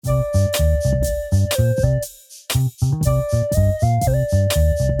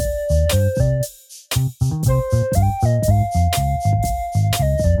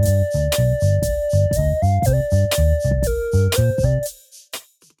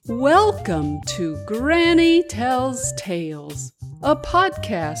Welcome to Granny Tells Tales, a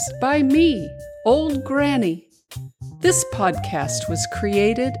podcast by me, Old Granny. This podcast was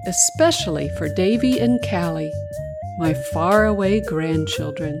created especially for Davy and Callie, my faraway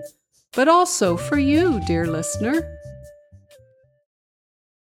grandchildren, but also for you, dear listener.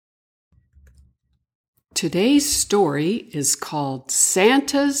 Today's story is called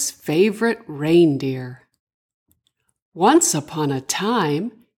Santa's Favorite Reindeer. Once upon a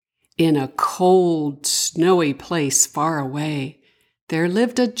time, in a cold, snowy place far away, there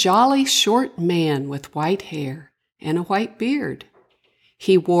lived a jolly short man with white hair and a white beard.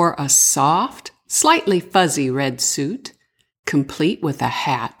 He wore a soft, slightly fuzzy red suit, complete with a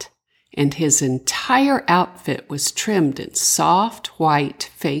hat, and his entire outfit was trimmed in soft, white,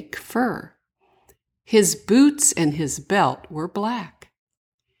 fake fur. His boots and his belt were black.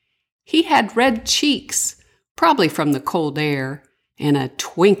 He had red cheeks, probably from the cold air, and a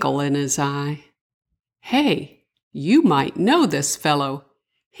twinkle in his eye. Hey, you might know this fellow.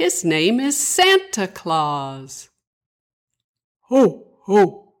 His name is Santa Claus. Ho,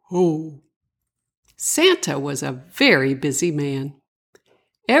 ho, ho. Santa was a very busy man.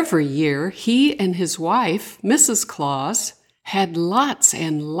 Every year, he and his wife, Mrs. Claus, had lots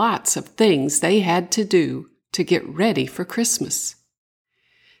and lots of things they had to do to get ready for Christmas.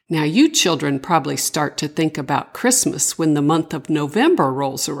 Now, you children probably start to think about Christmas when the month of November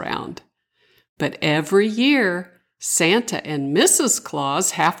rolls around. But every year, Santa and Mrs.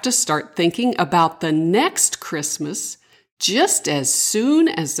 Claus have to start thinking about the next Christmas just as soon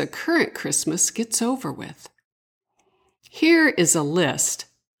as the current Christmas gets over with. Here is a list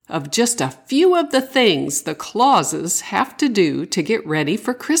of just a few of the things the Clauses have to do to get ready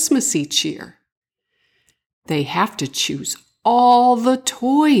for Christmas each year. They have to choose all the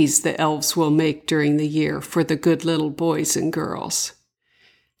toys the elves will make during the year for the good little boys and girls.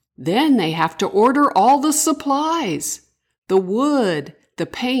 Then they have to order all the supplies, the wood, the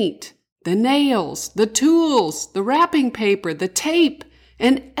paint, the nails, the tools, the wrapping paper, the tape,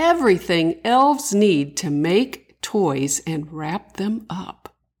 and everything elves need to make toys and wrap them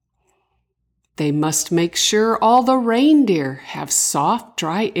up. They must make sure all the reindeer have soft,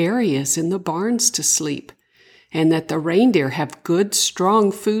 dry areas in the barns to sleep, and that the reindeer have good,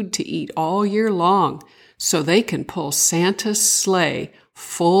 strong food to eat all year long so they can pull Santa's sleigh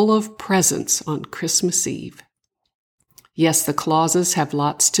full of presents on Christmas Eve. Yes, the Clauses have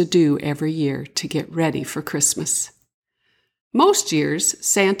lots to do every year to get ready for Christmas. Most years,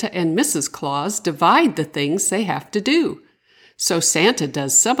 Santa and Mrs. Claus divide the things they have to do. So Santa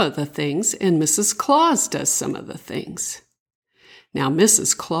does some of the things and Mrs. Claus does some of the things. Now,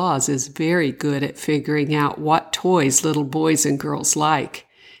 Mrs. Claus is very good at figuring out what toys little boys and girls like,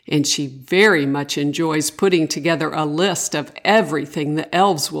 and she very much enjoys putting together a list of everything the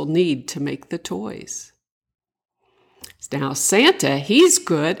elves will need to make the toys. Now, Santa, he's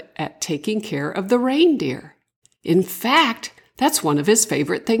good at taking care of the reindeer. In fact, that's one of his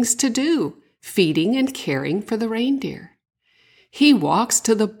favorite things to do, feeding and caring for the reindeer. He walks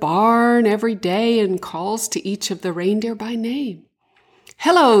to the barn every day and calls to each of the reindeer by name.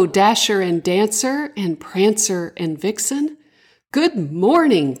 Hello, Dasher and Dancer and Prancer and Vixen. Good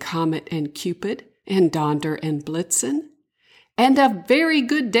morning, Comet and Cupid and Donder and Blitzen. And a very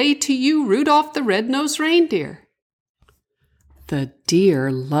good day to you, Rudolph the Red-Nosed Reindeer. The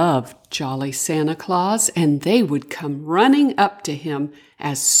deer loved jolly Santa Claus, and they would come running up to him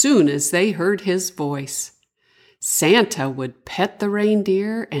as soon as they heard his voice. Santa would pet the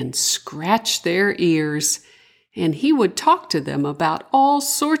reindeer and scratch their ears, and he would talk to them about all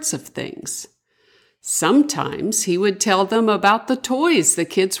sorts of things. Sometimes he would tell them about the toys the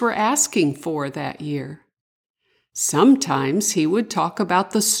kids were asking for that year. Sometimes he would talk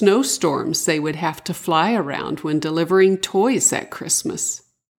about the snowstorms they would have to fly around when delivering toys at Christmas.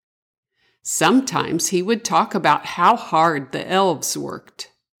 Sometimes he would talk about how hard the elves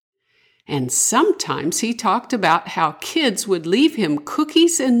worked. And sometimes he talked about how kids would leave him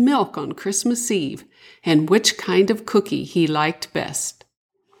cookies and milk on Christmas Eve, and which kind of cookie he liked best.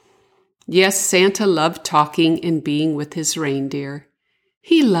 Yes, Santa loved talking and being with his reindeer.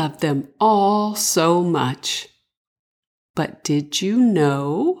 He loved them all so much. But did you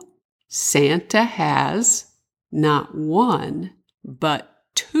know Santa has not one, but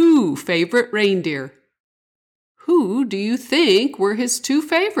two favorite reindeer? Who do you think were his two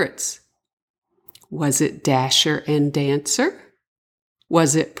favorites? Was it Dasher and Dancer?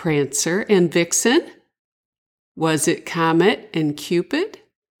 Was it Prancer and Vixen? Was it Comet and Cupid?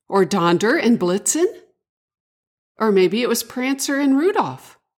 Or Donder and Blitzen? Or maybe it was Prancer and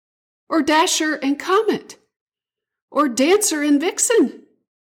Rudolph? Or Dasher and Comet? Or Dancer and Vixen?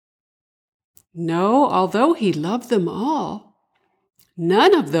 No, although he loved them all,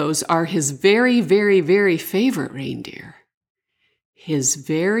 none of those are his very, very, very favorite reindeer. His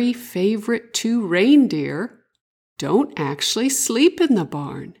very favorite 2 reindeer don't actually sleep in the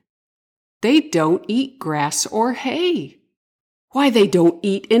barn. They don't eat grass or hay. Why, they don't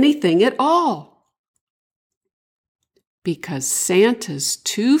eat anything at all. Because Santa's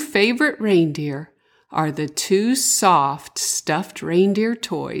 2 favorite reindeer are the 2 soft, stuffed reindeer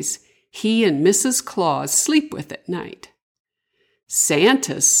toys he and Mrs. Claus sleep with at night.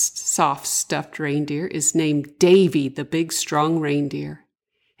 Santa's soft, stuffed reindeer is named Davy, the big, strong reindeer,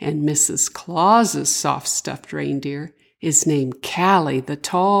 and Mrs. Claus's soft, stuffed reindeer is named Callie, the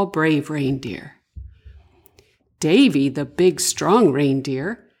tall, brave reindeer. Davy, the big, strong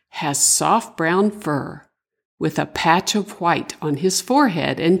reindeer, has soft brown fur with a patch of white on his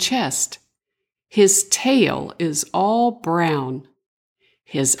forehead and chest. His tail is all brown.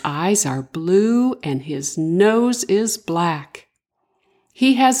 His eyes are blue and his nose is black.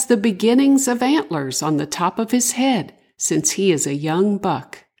 He has the beginnings of antlers on the top of his head since he is a young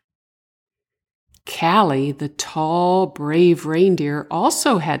buck. Callie, the tall, brave reindeer,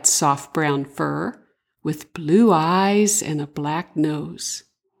 also had soft brown fur with blue eyes and a black nose.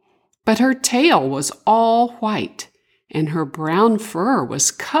 But her tail was all white, and her brown fur was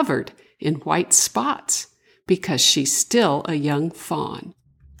covered in white spots because she's still a young fawn.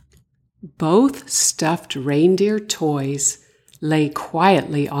 Both stuffed reindeer toys lay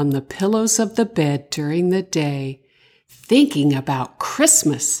quietly on the pillows of the bed during the day, thinking about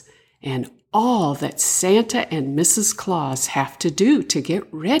Christmas and all that Santa and Mrs. Claus have to do to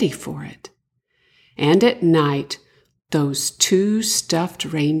get ready for it. And at night, those 2 stuffed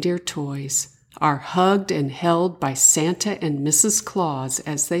reindeer toys are hugged and held by Santa and Mrs. Claus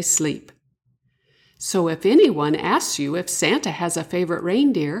as they sleep. So if anyone asks you if Santa has a favorite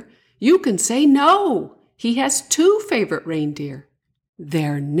reindeer, you can say no. He has 2 favorite reindeer.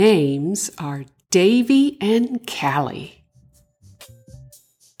 Their names are Davy and Callie.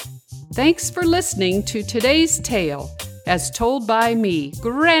 Thanks for listening to today's tale, as told by me,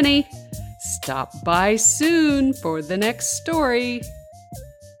 Granny. Stop by soon for the next story.